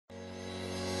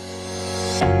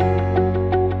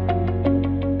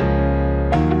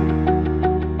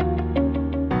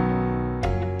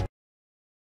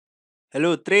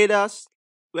Hello traders,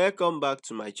 welcome back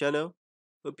to my channel.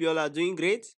 Hope you all are doing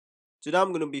great. Today I'm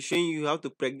going to be showing you how to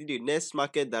predict the next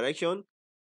market direction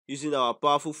using our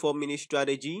powerful 4-minute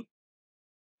strategy.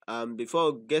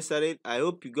 Before we get started, I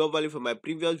hope you got value from my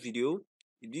previous video.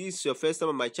 If this is your first time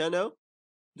on my channel,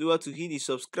 do want to hit the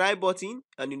subscribe button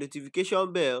and the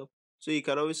notification bell so you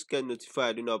can always get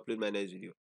notified when I upload my next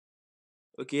video.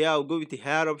 Okay, I'll go with the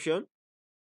higher option.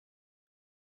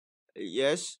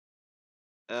 Yes,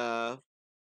 uh,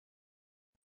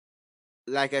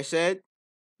 like I said,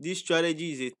 this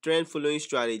strategy is a trend following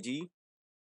strategy.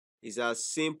 It's as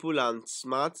simple and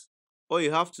smart. All you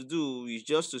have to do is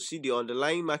just to see the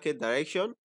underlying market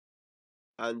direction,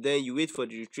 and then you wait for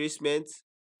the retracement,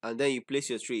 and then you place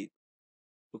your trade.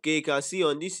 Okay, you can see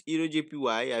on this Euro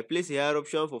JPY, I place a higher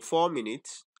option for 4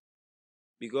 minutes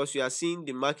because we are seeing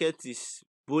the market is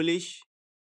bullish.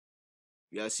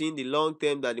 We are seeing the long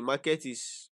term that the market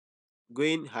is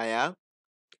going higher,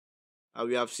 and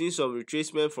we have seen some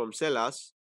retracement from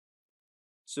sellers.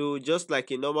 So just like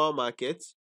a normal market,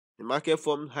 the market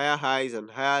formed higher highs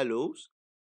and higher lows.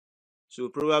 So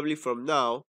probably from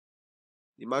now,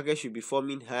 the market should be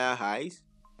forming higher highs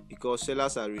because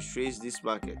sellers are retraced this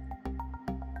market.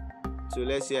 So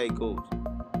let's see how it goes.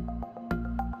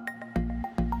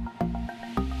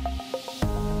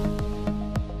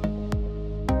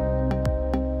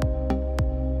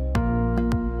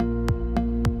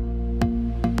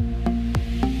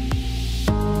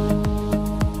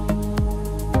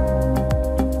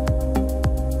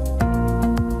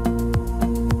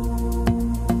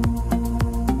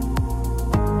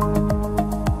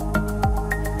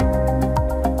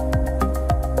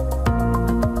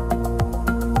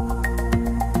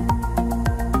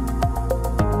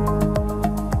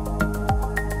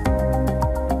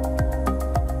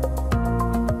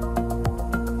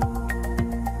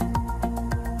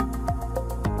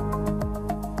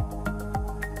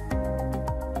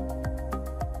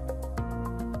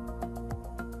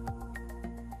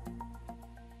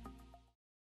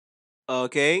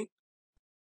 Okay,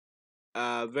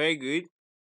 very good.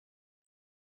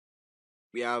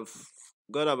 We have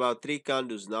got about 3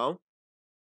 candles now.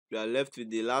 We are left with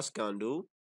the last candle.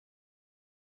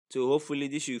 So hopefully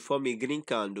this should form a green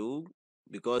candle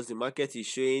because the market is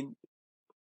showing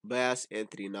buyers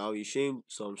entry now. It's showing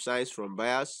some signs from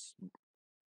buyers.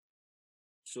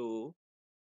 So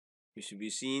we should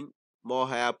be seeing more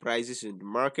higher prices in the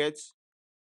market.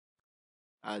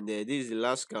 And this is the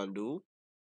last candle.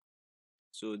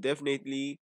 So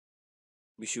definitely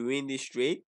we should win this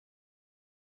trade.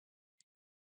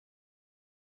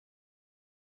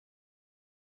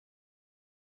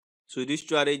 So this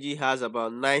strategy has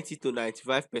about 90 to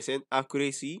 95%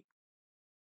 accuracy.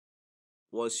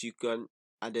 Once you can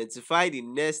identify the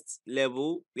next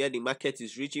level where the market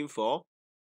is reaching for,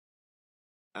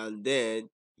 and then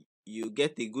you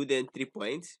get a good entry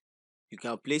point, you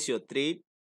can place your trade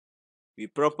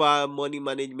with proper money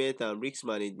management and risk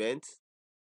management.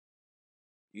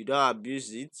 You don't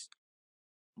abuse it,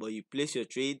 but you place your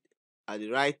trade at the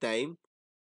right time,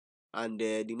 and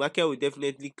the market will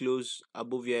definitely close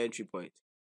above your entry point.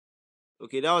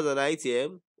 Okay, that was an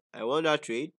ITM. I won that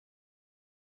trade.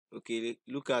 Okay,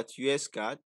 look at US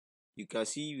card. You can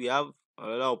see we have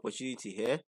another opportunity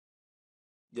here.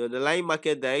 The underlying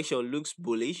market direction looks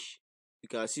bullish. You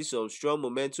can see some strong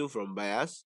momentum from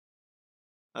buyers.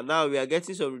 And now we are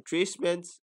getting some retracement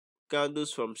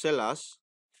candles from sellers.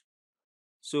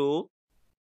 So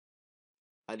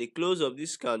at the close of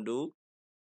this candle,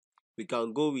 we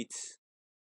can go with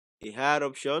a higher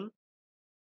option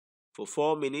for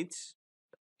 4 minutes.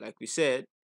 Like we said,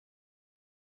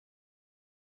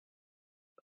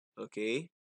 okay,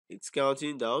 it's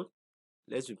counting down.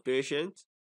 Let's be patient.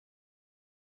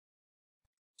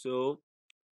 So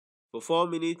for 4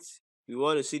 minutes, we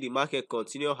want to see the market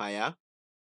continue higher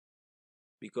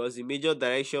because the major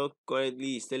direction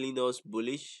currently is telling us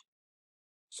bullish.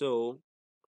 So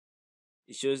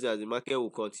it shows that the market will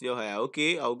continue higher.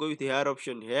 Okay, I'll go with the higher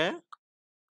option here.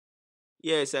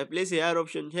 Yes, I place a higher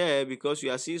option here because we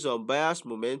are seeing some buyers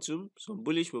momentum, some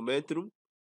bullish momentum,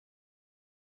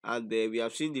 and we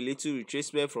have seen the little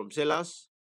retracement from sellers,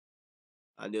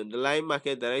 and the underlying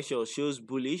market direction shows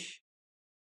bullish.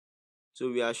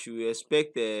 So we should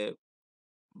expect the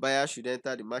buyers should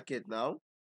enter the market now.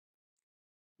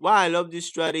 Why I love this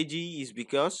strategy is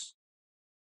because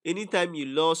anytime you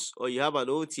lost or you have an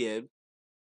OTM,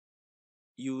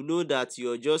 you know that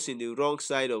you're just in the wrong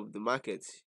side of the market.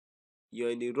 You're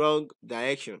in the wrong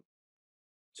direction.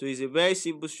 So it's a very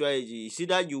simple strategy. It's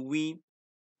either you win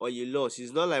or you lose.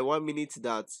 It's not like 1 minute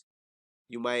that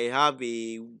you might have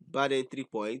a bad entry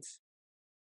point,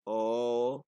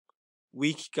 or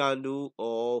weak candle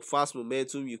or fast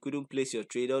momentum, you couldn't place your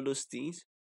trade, all those things.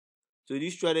 So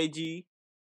this strategy,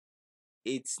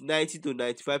 it's 90 to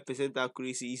 95%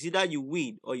 accuracy. It's either you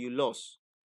win or you lose,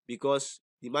 because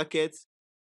the market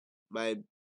might,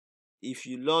 if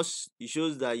you lost, it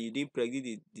shows that you didn't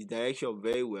predict the direction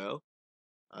very well,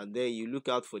 and then you look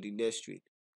out for the next trade.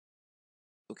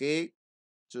 Okay,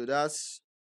 so that's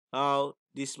how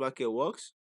this market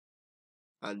works.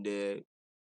 And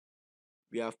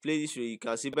we have played this way. You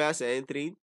can see buyers are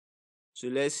entering. So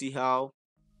let's see how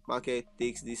market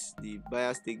takes this, the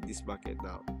buyers take this market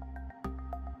now.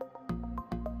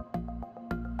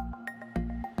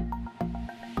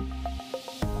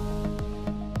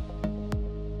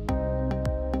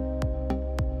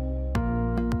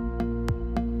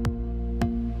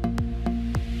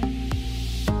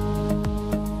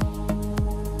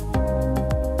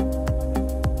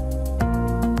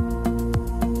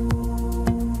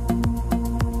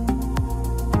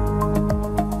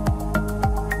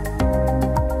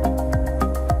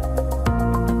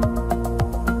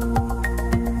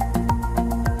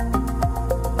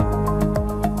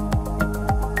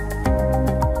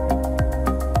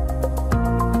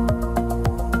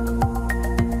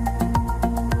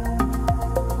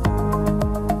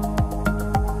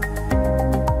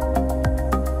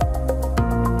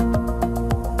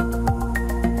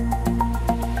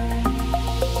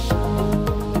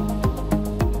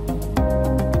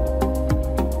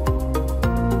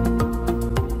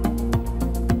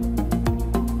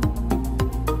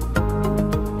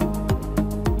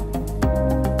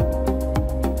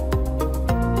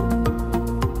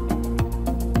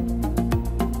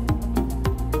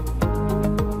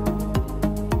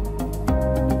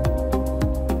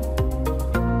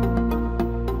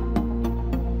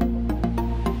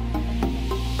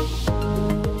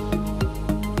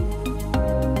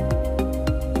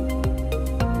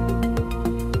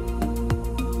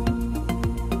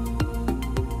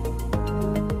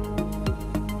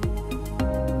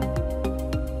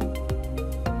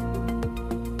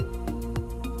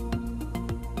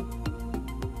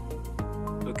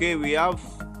 Okay, we have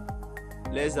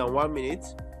less than 1 minute,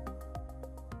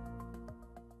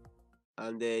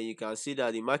 and then you can see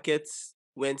that the market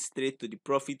went straight to the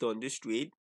profit on this trade.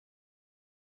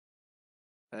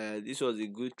 This was a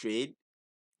good trade,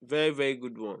 very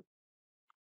good one.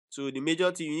 So the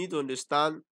major thing, you need to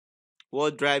understand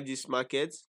what drives this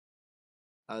market,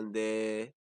 and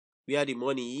where the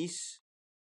money is,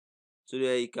 so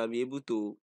that you can be able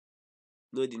to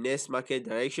know the next market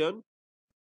direction,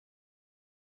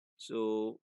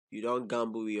 so you don't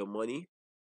gamble with your money.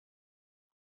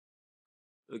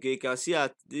 Okay, you can see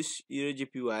at this Euro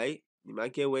JPY, the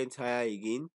market went higher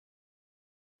again,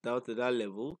 down to that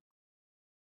level,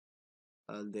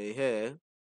 and here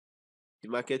the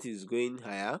market is going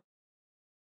higher.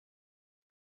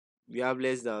 We have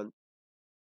less than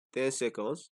 10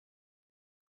 seconds.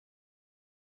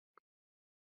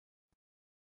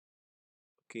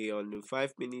 Okay, on the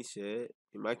 5 minutes here,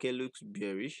 the market looks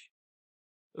bearish.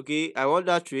 Okay, I want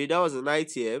that trade. That was an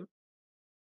ITM,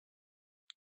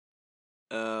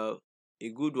 a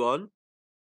good one.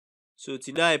 So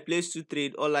tonight I placed 2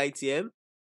 trade all ITM.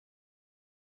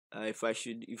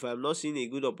 If I'm not seeing a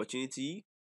good opportunity,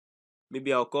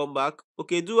 maybe I'll come back.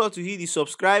 Okay, do want to hit the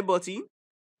subscribe button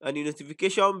and the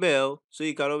notification bell, so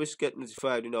you can always get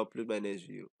notified when I upload my next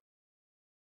video.